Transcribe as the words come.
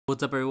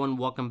What's up everyone,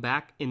 welcome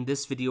back. In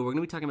this video we're going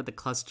to be talking about the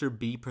cluster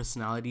B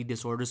personality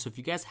disorder. So if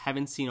you guys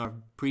haven't seen our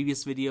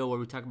previous video where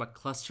we talk about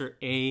cluster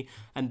A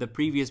and the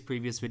previous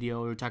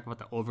video where we talk about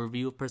the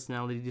overview of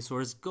personality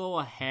disorders, go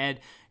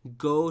ahead,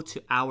 go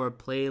to our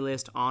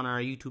playlist on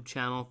our YouTube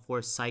channel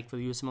for Psych for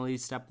the USMLE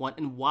Step 1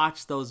 and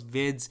watch those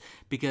vids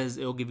because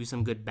it will give you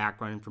some good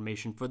background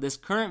information for this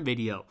current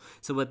video.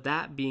 So with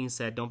that being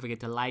said, don't forget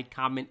to like,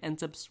 comment, and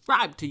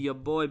subscribe to your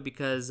boy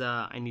because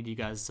I need you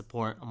guys'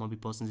 support. I'm going to be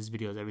posting these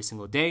videos every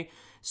single day.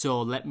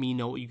 So let me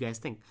know what you guys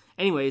think.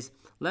 Anyways,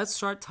 let's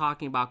start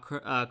talking about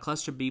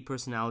cluster B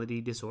personality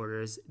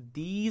disorders.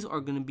 These are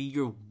going to be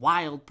your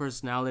wild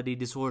personality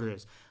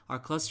disorders. Our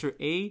cluster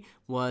A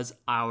was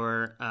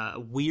our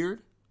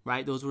weird,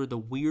 right? Those were the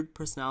weird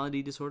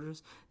personality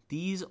disorders.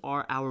 These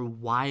are our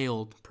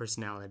wild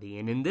personality.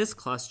 And in this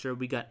cluster,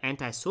 we got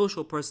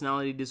antisocial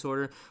personality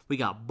disorder, we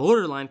got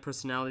borderline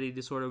personality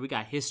disorder, we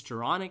got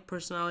histrionic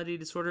personality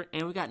disorder,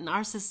 and we got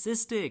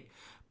narcissistic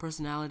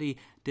personality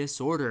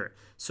disorder.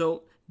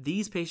 So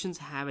these patients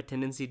have a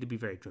tendency to be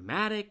very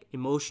dramatic,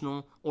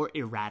 emotional, or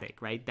erratic,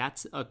 right?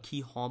 That's a key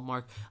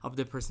hallmark of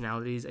their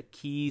personalities, a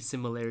key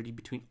similarity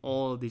between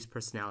all of these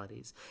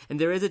personalities. And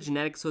there is a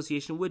genetic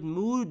association with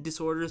mood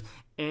disorders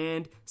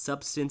and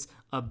substance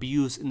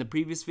abuse. In the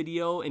previous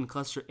video, in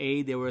cluster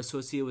A, they were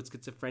associated with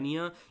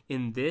schizophrenia.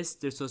 In this,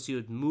 they're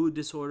associated with mood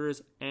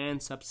disorders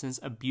and substance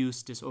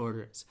abuse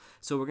disorders.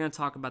 So we're going to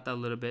talk about that a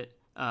little bit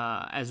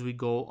as we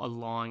go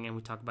along and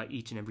we talk about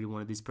each and every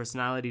one of these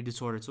personality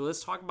disorders. So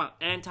let's talk about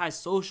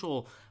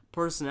antisocial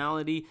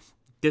personality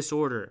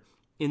disorder.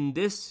 In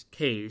this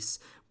case,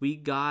 we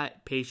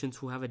got patients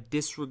who have a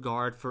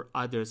disregard for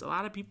others. A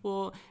lot of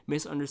people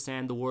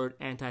misunderstand the word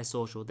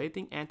antisocial. They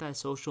think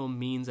antisocial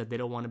means that they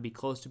don't want to be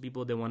close to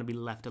people, they want to be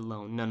left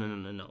alone.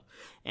 No.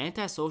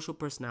 Antisocial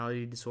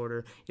personality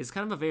disorder is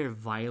kind of a very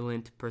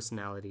violent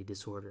personality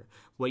disorder.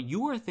 What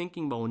you are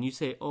thinking about when you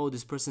say, oh,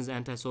 this person is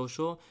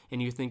antisocial,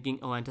 and you're thinking,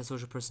 oh,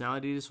 antisocial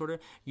personality disorder,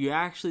 you're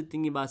actually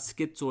thinking about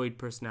schizoid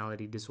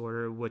personality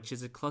disorder, which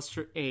is a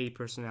cluster A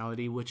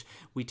personality, which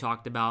we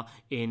talked about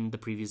in the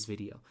previous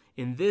video.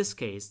 In this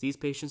case, these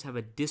patients have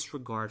a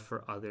disregard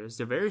for others.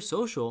 They're very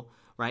social,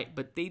 right?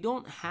 But they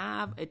don't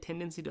have a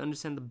tendency to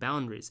understand the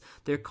boundaries.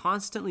 They're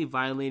constantly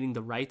violating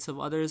the rights of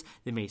others.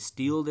 They may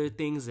steal their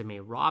things. They may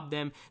rob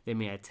them. They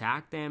may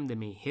attack them. They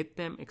may hit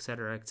them,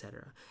 etc.,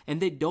 etc.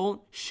 And they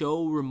don't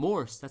show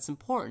remorse. That's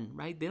important,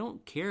 right? They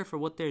don't care for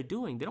what they're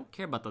doing. They don't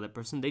care about the other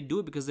person. They do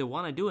it because they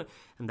want to do it,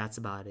 and that's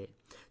about it.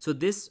 So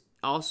this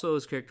also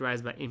is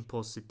characterized by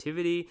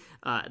impulsivity.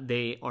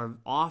 They are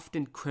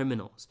often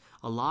criminals.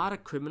 A lot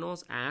of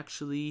criminals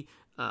actually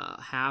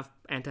have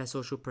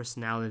antisocial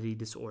personality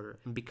disorder,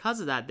 and because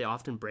of that, they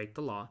often break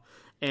the law,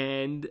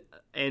 and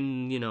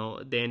you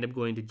know, they end up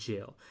going to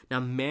jail.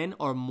 Now, men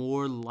are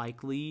more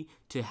likely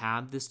to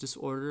have this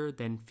disorder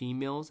than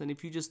females, and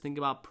if you just think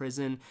about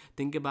prison,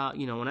 think about,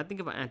 you know, when I think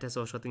about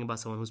antisocial, I think about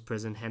someone who's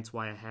prison, hence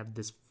why I have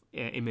this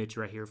image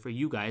right here for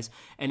you guys.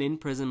 And in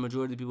prison,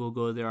 majority of the people who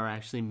go there are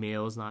actually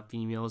males, not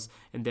females,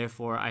 and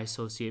therefore I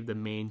associate the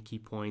main key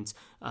points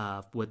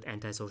with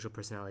antisocial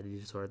personality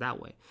disorder that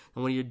way.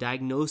 And when you're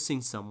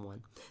diagnosing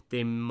someone,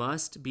 they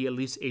must be at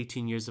least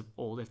 18 years of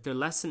old. If they're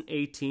less than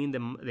 18,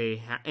 then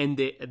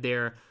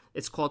they're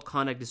it's called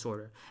conduct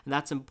disorder, and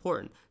that's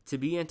important. To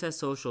be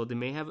antisocial,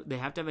 they have to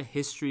have a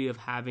history of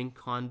having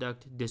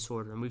conduct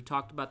disorder, and we've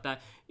talked about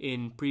that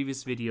in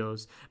previous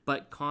videos.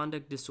 But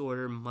conduct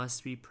disorder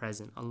must be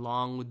present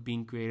along with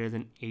being greater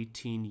than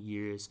 18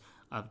 years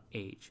of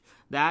age.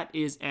 That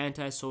is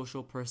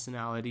antisocial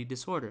personality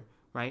disorder,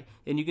 right?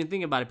 And you can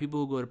think about it.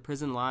 People who go to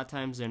prison, a lot of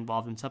times they're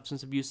involved in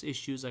substance abuse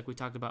issues, like we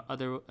talked about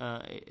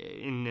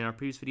in our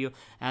previous video,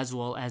 as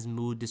well as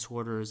mood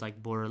disorders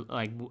like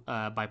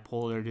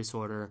bipolar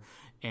disorder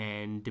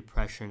and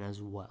depression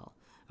as well.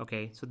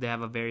 Okay, so they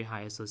have a very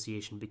high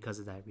association because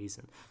of that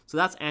reason. So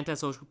that's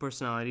antisocial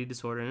personality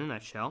disorder in a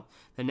nutshell.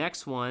 The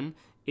next one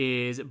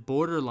is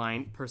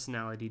borderline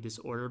personality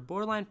disorder.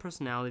 Borderline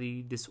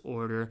personality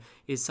disorder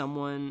is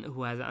someone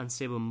who has an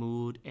unstable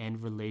mood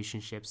and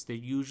relationships. They're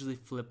usually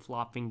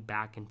flip-flopping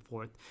back and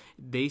forth.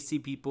 They see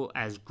people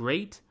as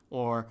great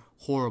or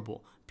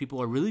horrible.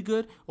 People are really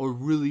good or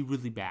really,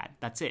 really bad.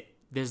 That's it.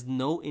 There's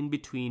no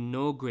in-between,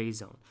 no gray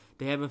zone.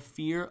 They have a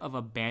fear of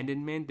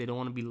abandonment. They don't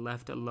want to be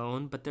left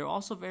alone, but they're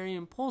also very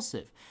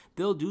impulsive.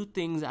 They'll do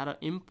things out of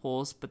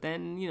impulse, but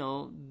then, you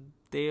know,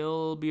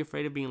 they'll be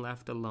afraid of being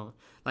left alone.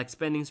 Like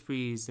spending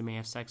sprees, they may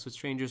have sex with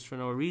strangers for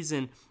no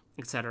reason,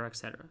 etc.,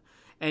 etc.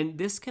 And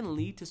this can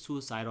lead to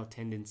suicidal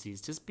tendencies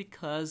just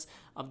because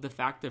of the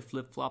fact they're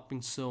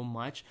flip-flopping so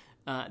much.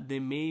 They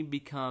may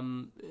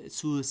become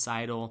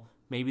suicidal.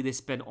 Maybe they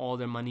spend all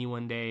their money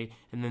one day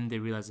and then they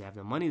realize they have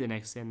no money the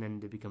next day and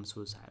then they become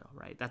suicidal,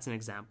 right? That's an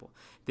example.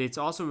 It's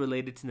also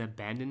related to an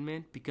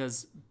abandonment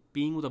because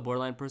being with a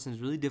borderline person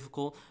is really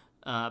difficult.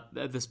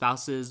 The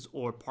spouses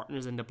or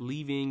partners end up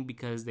leaving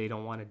because they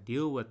don't want to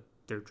deal with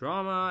their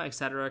drama,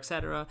 etc.,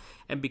 etc.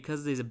 And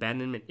because of these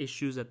abandonment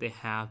issues that they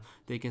have,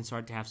 they can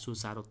start to have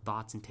suicidal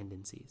thoughts and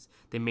tendencies.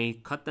 They may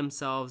cut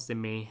themselves, they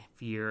may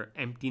fear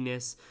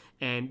emptiness,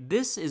 and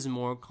this is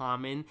more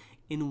common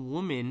in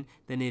women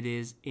than it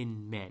is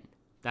in men.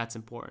 That's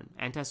important.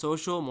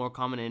 Antisocial, more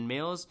common in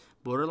males.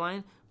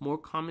 Borderline, more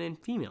common in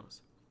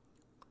females.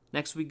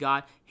 Next, we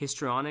got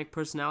histrionic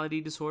personality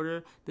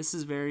disorder. This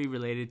is very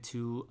related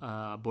to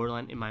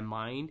borderline in my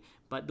mind,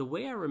 but the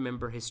way I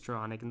remember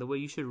histrionic and the way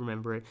you should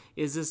remember it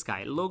is this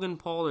guy, Logan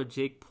Paul or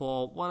Jake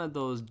Paul, one of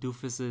those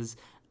doofuses.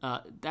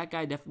 That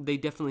guy, they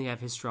definitely have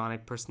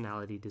histrionic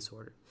personality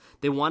disorder.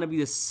 They want to be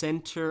the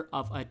center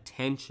of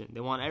attention.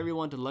 They want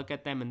everyone to look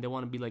at them and they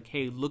want to be like,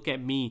 hey, look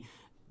at me.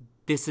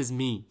 This is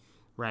me,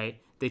 right?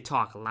 They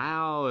talk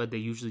loud. They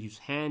usually use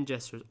hand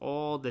gestures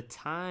all the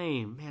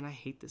time. Man, I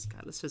hate this guy.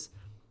 Let's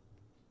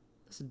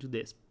do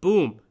this.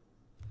 Boom.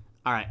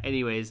 All right.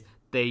 Anyways,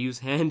 they use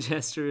hand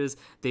gestures.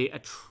 They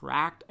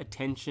attract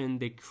attention.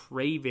 They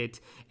crave it.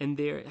 And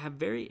they have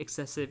very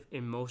excessive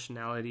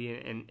emotionality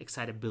and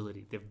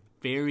excitability. They're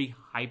very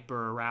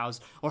hyper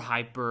aroused or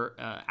hyper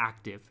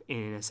active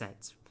in a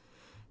sense.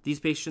 These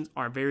patients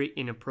are very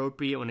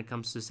inappropriate when it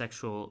comes to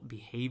sexual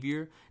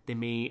behavior. They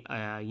may,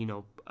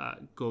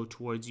 go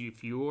towards you.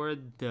 If you're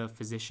the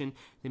physician,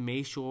 they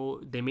may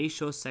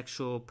show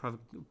sexual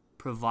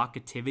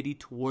provocativity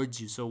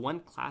towards you. So one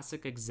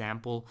classic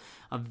example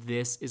of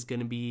this is going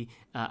to be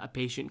a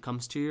patient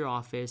comes to your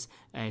office,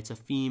 it's a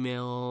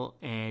female,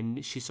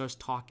 and she starts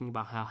talking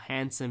about how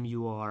handsome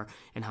you are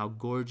and how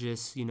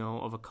gorgeous,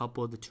 of a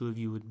couple the two of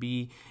you would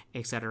be,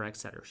 etc.,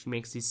 etc. She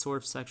makes these sort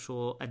of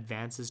sexual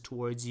advances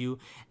towards you,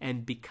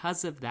 and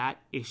because of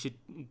that, it should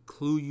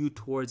clue you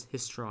towards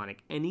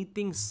histrionic.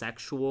 Anything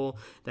sexual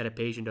that a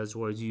patient does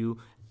towards you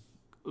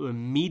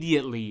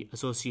immediately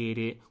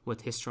associated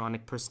with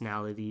histrionic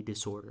personality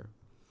disorder.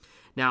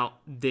 Now,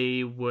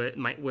 they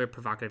might wear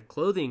provocative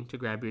clothing to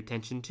grab your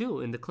attention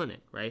too in the clinic,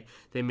 right?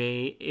 They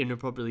may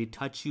inappropriately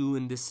touch you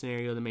in this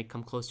scenario. They may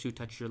come close to you,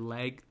 touch your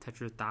leg, touch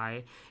your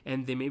thigh,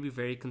 and they may be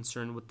very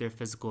concerned with their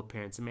physical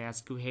appearance. They may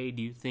ask you, hey,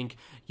 do you think,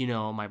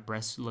 my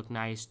breasts look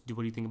nice?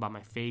 What do you think about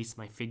my face,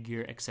 my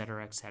figure,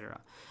 etc.,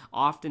 etc.?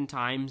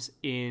 Oftentimes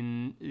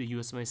in the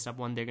USMLE Step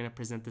 1, they're going to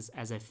present this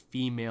as a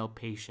female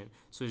patient.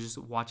 So just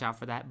watch out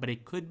for that. But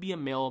it could be a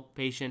male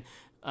patient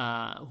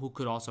who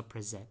could also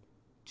present.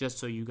 Just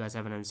so you guys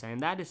have an understanding.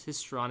 That is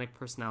histrionic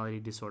personality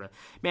disorder.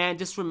 Man,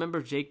 just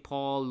remember Jake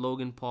Paul,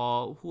 Logan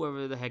Paul,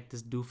 whoever the heck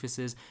this doofus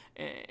is,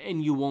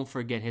 and you won't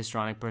forget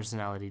histrionic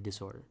personality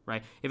disorder,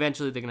 right?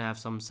 Eventually, they're going to have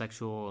some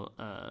sexual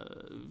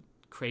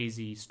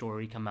crazy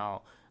story come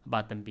out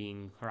about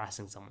them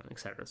harassing someone,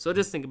 etc. So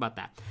just think about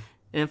that.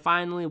 And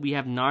finally, we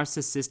have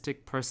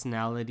narcissistic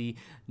personality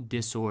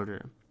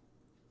disorder.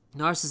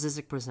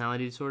 Narcissistic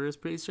personality disorder is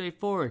pretty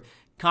straightforward.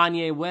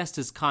 Kanye West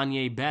is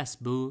Kanye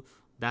best, boo.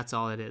 That's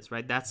all it is,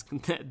 right? That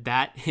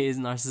is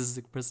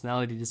narcissistic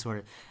personality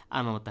disorder. I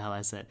don't know what the hell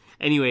I said.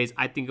 Anyways,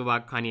 I think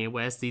about Kanye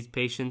West. These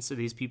patients or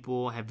these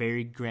people have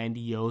very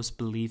grandiose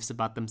beliefs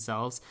about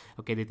themselves.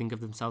 Okay, they think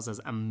of themselves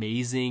as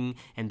amazing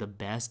and the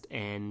best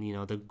and,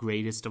 the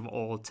greatest of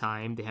all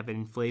time. They have an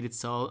inflated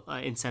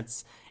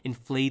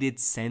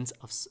sense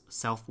of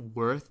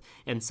self-worth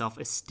and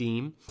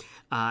self-esteem.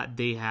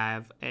 They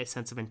have a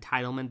sense of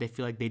entitlement. They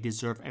feel like they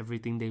deserve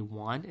everything they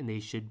want and they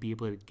should be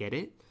able to get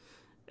it.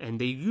 And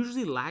they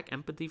usually lack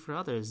empathy for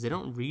others. They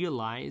don't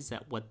realize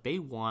that what they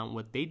want,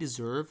 what they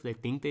deserve, they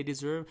think they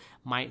deserve,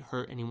 might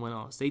hurt anyone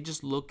else. They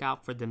just look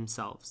out for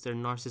themselves. They're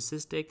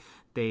narcissistic.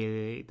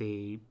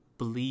 They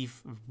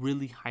believe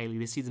really highly.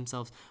 They see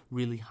themselves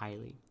really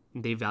highly.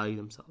 They value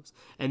themselves.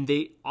 And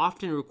they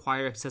often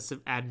require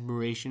excessive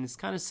admiration. It's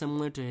kind of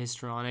similar to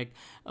histrionic,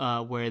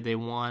 where they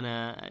want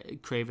to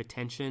crave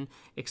attention,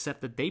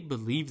 except that they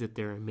believe that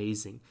they're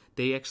amazing.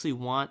 They actually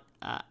want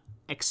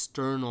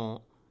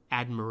external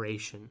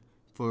admiration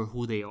for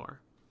who they are.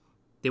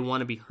 They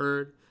want to be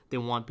heard. They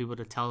want people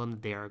to tell them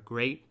that they are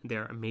great,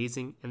 they're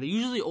amazing, and they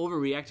usually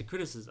overreact to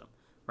criticism,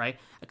 right?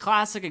 A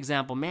classic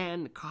example,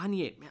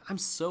 Kanye, I'm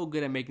so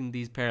good at making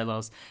these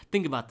parallels.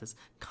 Think about this.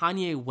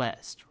 Kanye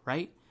West,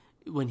 right?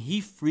 When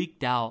he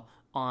freaked out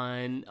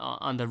on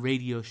the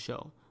radio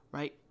show,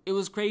 right? It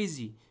was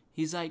crazy.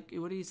 He's like,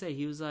 what did he say?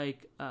 He was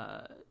like,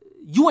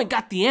 you ain't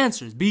got the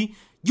answers, B.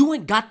 You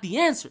ain't got the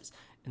answers.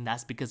 And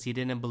that's because he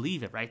didn't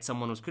believe it, right?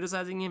 Someone was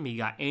criticizing him. He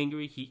got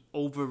angry. He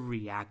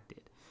overreacted.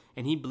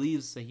 And he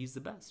believes that he's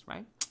the best,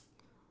 right?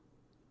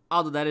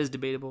 Although that is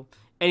debatable.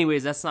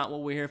 Anyways, that's not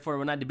what we're here for.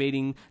 We're not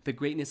debating the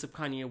greatness of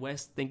Kanye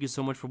West. Thank you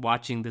so much for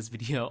watching this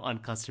video on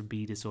cluster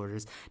B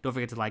disorders. Don't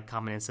forget to like,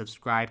 comment, and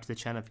subscribe to the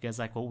channel if you guys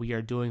like what we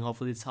are doing.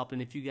 Hopefully it's helped.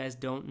 And if you guys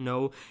don't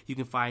know, you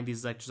can find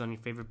these lectures on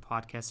your favorite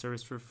podcast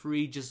service for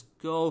free. Just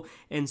go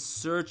and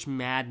search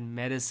Mad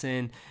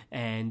Medicine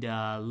and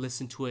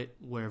listen to it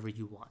wherever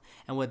you want.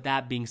 And with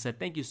that being said,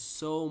 thank you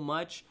so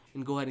much.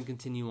 And go ahead and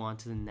continue on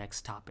to the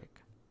next topic.